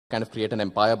kind of create an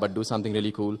empire, but do something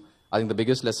really cool. I think the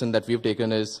biggest lesson that we've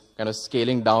taken is kind of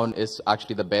scaling down is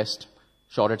actually the best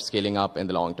shot at scaling up in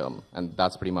the long term. And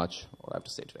that's pretty much what I have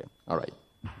to say today. All right.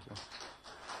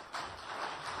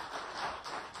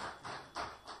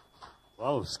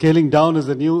 Wow, scaling down is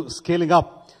the new scaling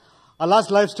up. Our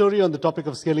last life story on the topic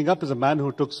of scaling up is a man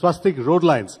who took Swastik Road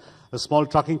Lines, a small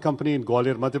trucking company in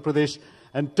Gwalior, Madhya Pradesh,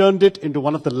 and turned it into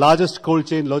one of the largest cold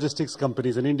chain logistics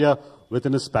companies in India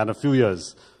within a span of few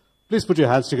years. Please put your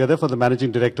hands together for the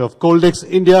Managing Director of Coldex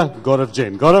India, Gaurav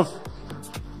Jain. Gaurav.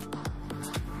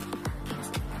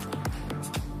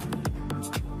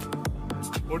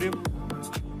 Podium.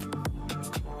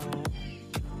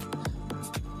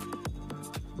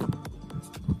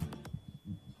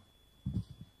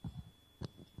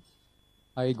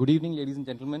 Hi, good evening, ladies and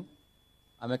gentlemen.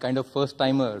 I'm a kind of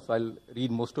first-timer, so I'll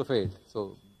read most of it,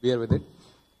 so bear with it.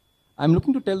 I'm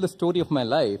looking to tell the story of my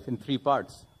life in 3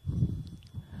 parts.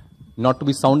 Not to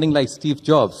be sounding like Steve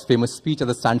Jobs' famous speech at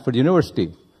the Stanford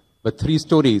University, but 3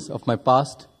 stories of my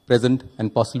past, present,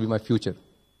 and possibly my future.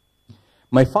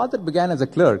 My father began as a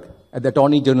clerk at the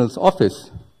Attorney General's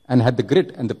office and had the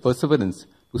grit and the perseverance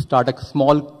to start a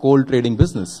small coal trading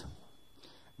business.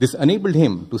 This enabled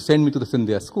him to send me to the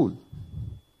Sindhya school,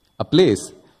 a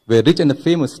place where rich and the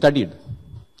famous studied,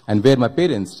 and where my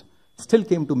parents still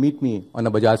came to meet me on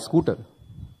a Bajaj scooter.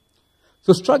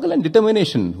 So struggle and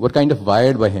determination were kind of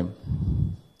wired by him.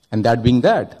 And that being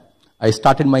that, I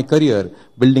started my career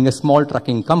building a small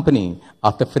trucking company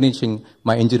after finishing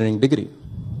my engineering degree.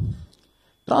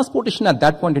 Transportation at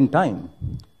that point in time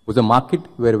was a market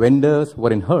where vendors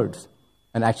were in herds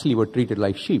and actually were treated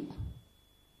like sheep.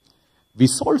 We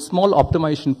solved small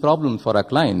optimization problems for our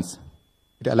clients.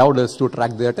 It allowed us to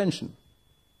attract their attention.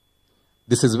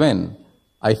 This is when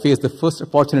I faced the first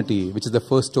opportunity, which is the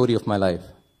first story of my life.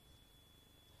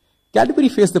 Cadbury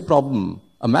faced the problem,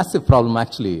 a massive problem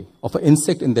actually, of an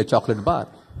insect in their chocolate bar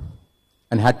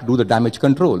and had to do the damage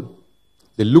control.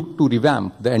 They looked to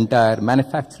revamp the entire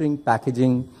manufacturing,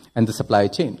 packaging, and the supply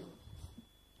chain.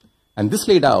 And this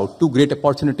laid out 2 great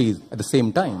opportunities at the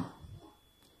same time.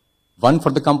 One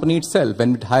for the company itself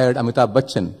when it hired Amitabh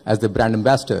Bachchan as the brand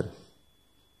ambassador,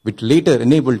 which later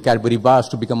enabled Cadbury bars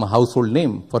to become a household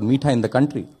name for Meetha in the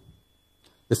country.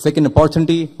 The second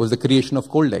opportunity was the creation of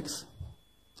Coldex.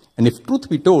 And if truth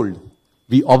be told,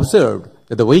 we observed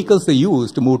that the vehicles they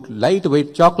used to move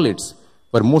lightweight chocolates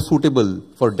were more suitable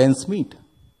for dense meat.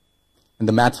 And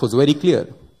the maths was very clear.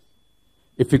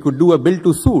 If we could do a build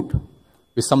to suit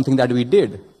with something that we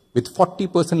did with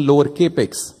 40% lower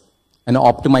capex and an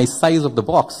optimized size of the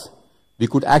box, we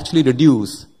could actually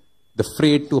reduce the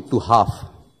freight to up to half.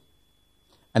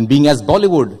 And being as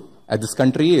Bollywood as this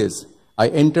country is, I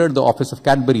entered the office of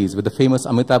Cadbury's with the famous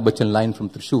Amitabh Bachchan line from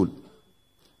Trishul.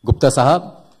 Gupta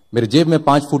sahab, मेरे जेब में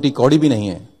 5 फूटी कौड़ी भी नहीं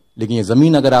है, लेकिन ये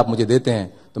जमीन अगर आप मुझे देते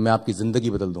हैं, तो मैं आपकी जिंदगी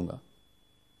बदल दूंगा.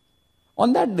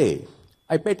 On that day,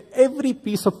 I paid every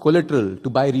piece of collateral to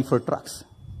buy reefer trucks,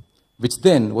 which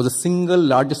then was the single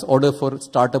largest order for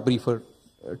startup reefer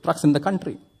trucks in the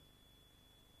country.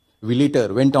 We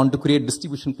later went on to create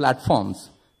distribution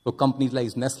platforms for companies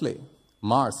like Nestle,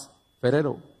 Mars,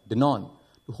 Ferrero, Danone,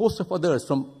 to a host of others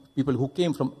from people who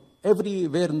came from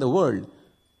everywhere in the world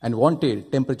and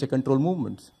wanted temperature control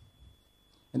movements.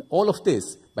 And all of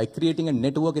this by creating a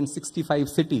network in 65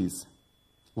 cities,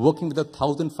 working with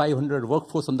 1,500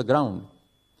 workforce on the ground,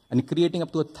 and creating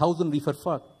up to 1,000 reefer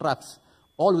trucks,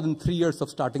 all within 3 years of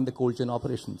starting the cold chain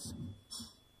operations.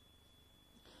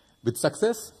 With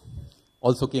success,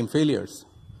 also came failures.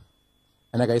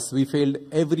 And I guess we failed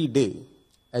every day,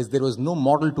 as there was no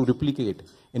model to replicate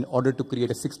in order to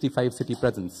create a 65-city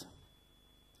presence.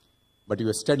 But we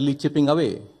were steadily chipping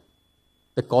away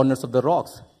the corners of the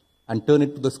rocks and turn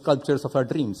it to the sculptures of our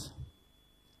dreams.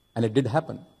 And it did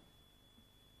happen.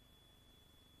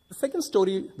 The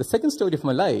second story of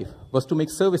my life was to make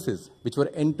services which were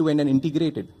end-to-end and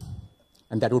integrated,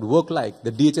 and that would work like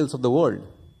the DHLs of the world.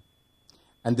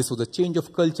 And this was a change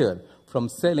of culture from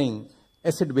selling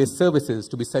asset-based services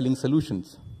to be selling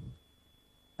solutions,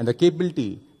 and the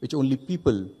capability which only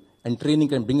people and training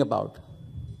can bring about.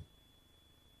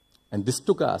 And this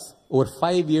took us over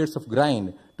 5 years of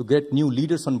grind to get new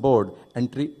leaders on board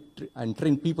and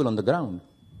train people on the ground.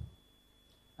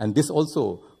 And this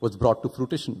also was brought to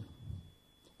fruition,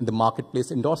 and the marketplace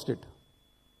endorsed it.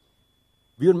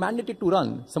 We were mandated to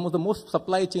run some of the most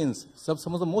supply chains,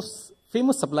 some of the most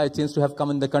famous supply chains to have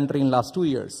come in the country in the last 2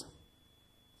 years.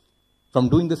 From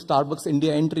doing the Starbucks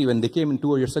India entry when they came in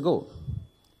 2 years ago,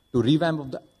 to revamp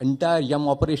of the entire Yum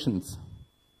operations,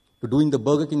 to doing the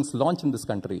Burger King's launch in this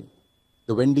country,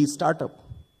 the Wendy's startup,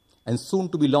 and soon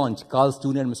to be launched Carl's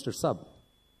Jr. and Mr. Sub.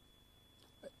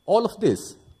 all of this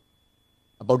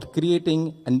about creating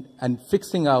and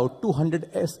fixing out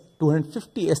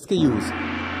 250 SKUs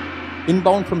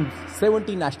inbound from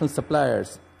 70 national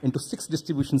suppliers into 6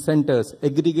 distribution centers,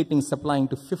 aggregating, supplying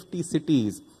to 50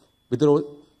 cities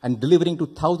and delivering to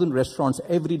 1,000 restaurants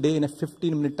every day in a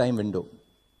 15-minute time window.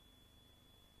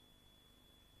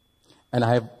 And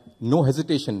I have no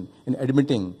hesitation in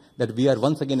admitting that we are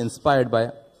once again inspired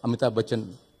by Amitabh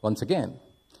Bachchan once again,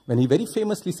 when he very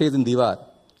famously says in Diwar,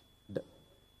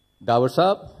 Dawar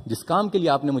साहब, जिस काम के लिए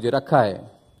आपने मुझे रखा है,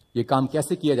 ये काम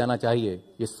कैसे किया जाना चाहिए,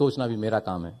 ये सोचना भी मेरा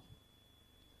काम है.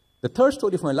 The third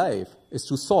story of my life is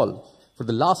to solve for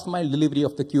the last mile delivery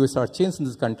of the QSR chains in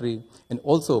this country and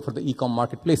also for the e-com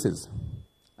marketplaces.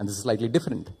 And this is slightly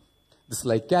different. This is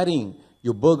like carrying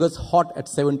your burgers hot at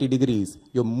 70 degrees,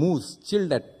 your mousse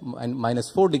chilled at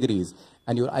 -4 degrees,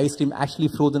 and your ice cream actually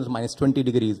frozen at -20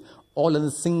 degrees, all in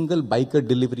a single biker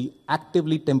delivery,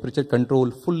 actively temperature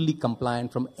controlled, fully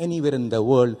compliant from anywhere in the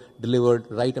world, delivered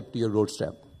right up to your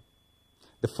doorstep.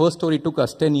 The first story took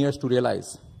us 10 years to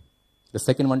realize. The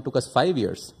second one took us 5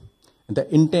 years. And the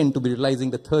intent to be realizing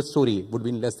the third story would be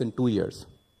in less than 2 years.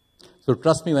 So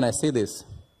trust me when I say this.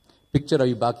 Picture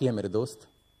abhi baki hai mere dost.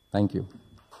 Thank you.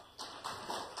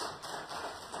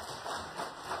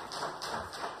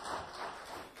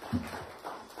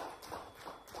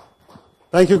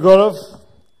 Thank you, Gaurav.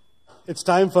 It's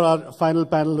time for our final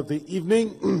panel of the evening,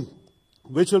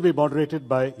 which will be moderated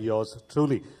by yours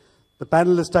truly. The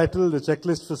panel is titled The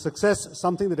Checklist for Success,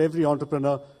 something that every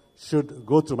entrepreneur should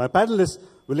go through. My panelists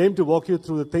will aim to walk you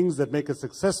through the things that make a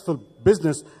successful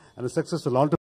business and a successful entrepreneur